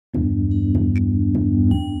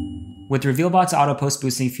With RevealBot's auto post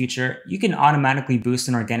boosting feature, you can automatically boost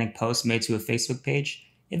an organic post made to a Facebook page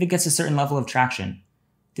if it gets a certain level of traction.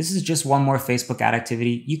 This is just one more Facebook ad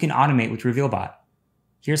activity you can automate with RevealBot.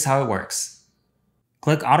 Here's how it works.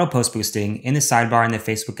 Click Auto Post Boosting in the sidebar in the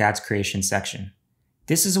Facebook Ads Creation section.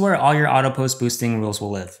 This is where all your auto post boosting rules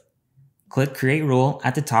will live. Click Create Rule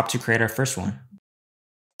at the top to create our first one.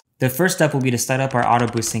 The first step will be to set up our auto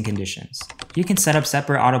boosting conditions. You can set up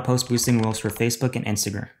separate auto post boosting rules for Facebook and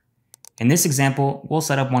Instagram. In this example, we'll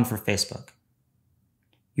set up one for Facebook.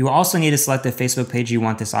 You will also need to select the Facebook page you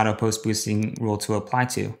want this auto post boosting rule to apply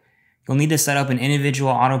to. You'll need to set up an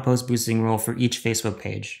individual auto post boosting rule for each Facebook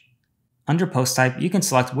page. Under post type, you can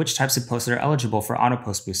select which types of posts are eligible for auto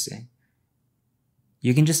post boosting.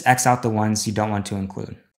 You can just X out the ones you don't want to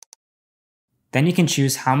include. Then you can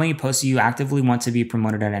choose how many posts you actively want to be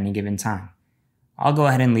promoted at any given time. I'll go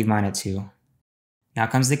ahead and leave mine at 2. Now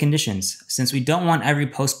comes the conditions. Since we don't want every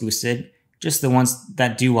post boosted, just the ones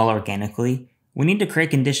that do well organically, we need to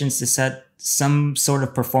create conditions to set some sort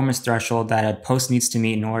of performance threshold that a post needs to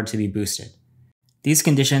meet in order to be boosted. These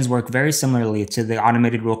conditions work very similarly to the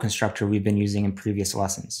automated rule constructor we've been using in previous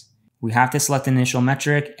lessons. We have to select an initial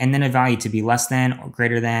metric and then a value to be less than or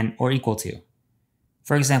greater than or equal to.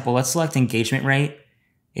 For example, let's select engagement rate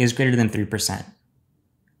is greater than 3%.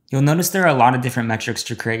 You'll notice there are a lot of different metrics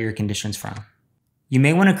to create your conditions from. You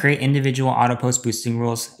may want to create individual auto post boosting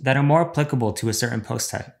rules that are more applicable to a certain post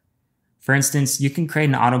type. For instance, you can create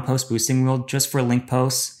an auto post boosting rule just for link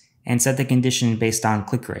posts and set the condition based on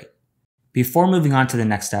click rate. Before moving on to the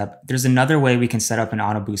next step, there's another way we can set up an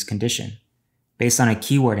auto boost condition based on a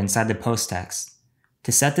keyword inside the post text.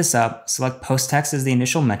 To set this up, select post text as the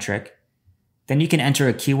initial metric. Then you can enter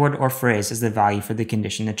a keyword or phrase as the value for the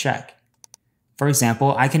condition to check. For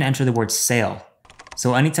example, I can enter the word sale.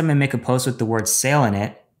 So anytime I make a post with the word sale in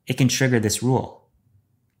it, it can trigger this rule.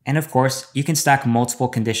 And of course, you can stack multiple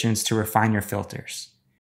conditions to refine your filters.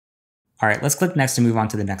 Alright, let's click next to move on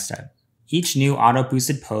to the next step. Each new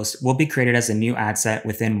auto-boosted post will be created as a new ad set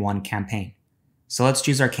within one campaign. So let's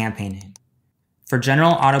choose our campaign name. For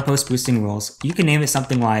general auto post boosting rules, you can name it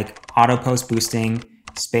something like auto post boosting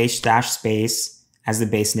space as the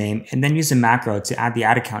base name, and then use a macro to add the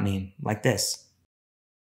ad account name, like this.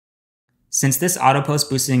 Since this auto post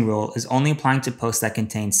boosting rule is only applying to posts that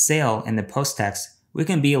contain sale in the post text, we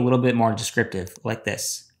can be a little bit more descriptive, like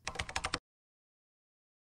this.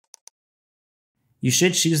 You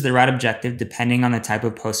should choose the right objective depending on the type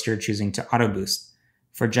of post you're choosing to auto boost.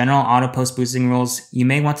 For general auto post boosting rules, you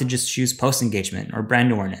may want to just choose post engagement or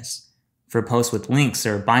brand awareness. For posts with links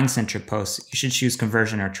or buying centric posts, you should choose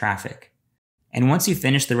conversion or traffic. And once you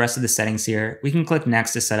finish the rest of the settings here, we can click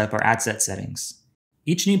next to set up our ad set settings.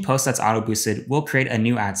 Each new post that's auto boosted will create a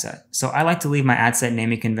new ad set, so I like to leave my ad set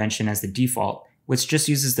naming convention as the default, which just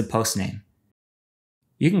uses the post name.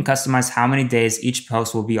 You can customize how many days each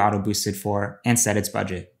post will be auto boosted for and set its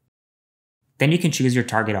budget. Then you can choose your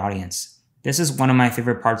target audience. This is one of my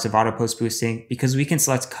favorite parts of auto post boosting because we can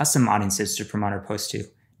select custom audiences to promote our post to,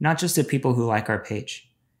 not just the people who like our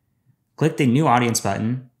page. Click the New Audience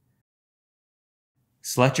button,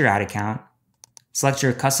 select your ad account, select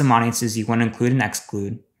your custom audiences you want to include and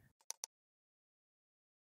exclude,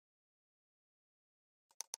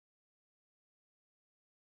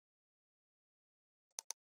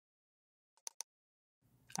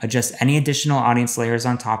 adjust any additional audience layers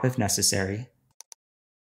on top if necessary,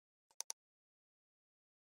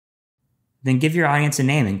 then give your audience a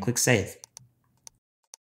name and click Save.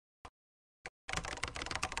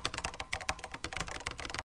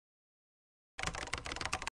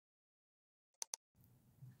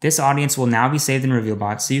 This audience will now be saved in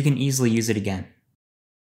RevealBot so you can easily use it again.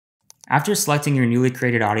 After selecting your newly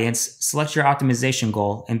created audience, select your optimization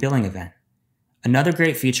goal and billing event. Another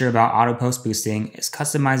great feature about auto post boosting is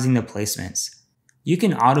customizing the placements. You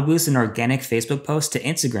can auto boost an organic Facebook post to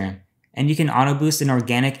Instagram, and you can auto boost an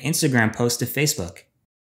organic Instagram post to Facebook.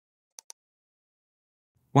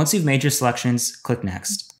 Once you've made your selections, click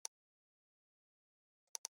Next.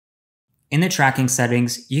 In the tracking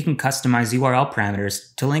settings, you can customize URL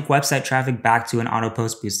parameters to link website traffic back to an auto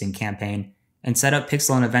post boosting campaign and set up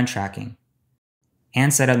pixel and event tracking,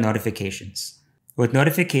 and set up notifications. With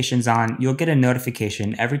notifications on, you'll get a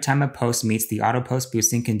notification every time a post meets the auto post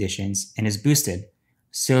boosting conditions and is boosted,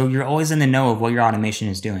 so you're always in the know of what your automation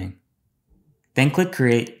is doing. Then click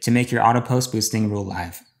Create to make your auto post boosting rule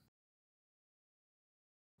live.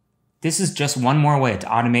 This is just one more way to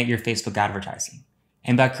automate your Facebook advertising.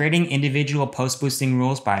 And by creating individual post boosting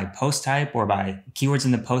rules by post type or by keywords in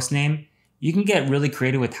the post name, you can get really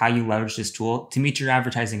creative with how you leverage this tool to meet your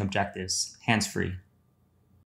advertising objectives, hands-free.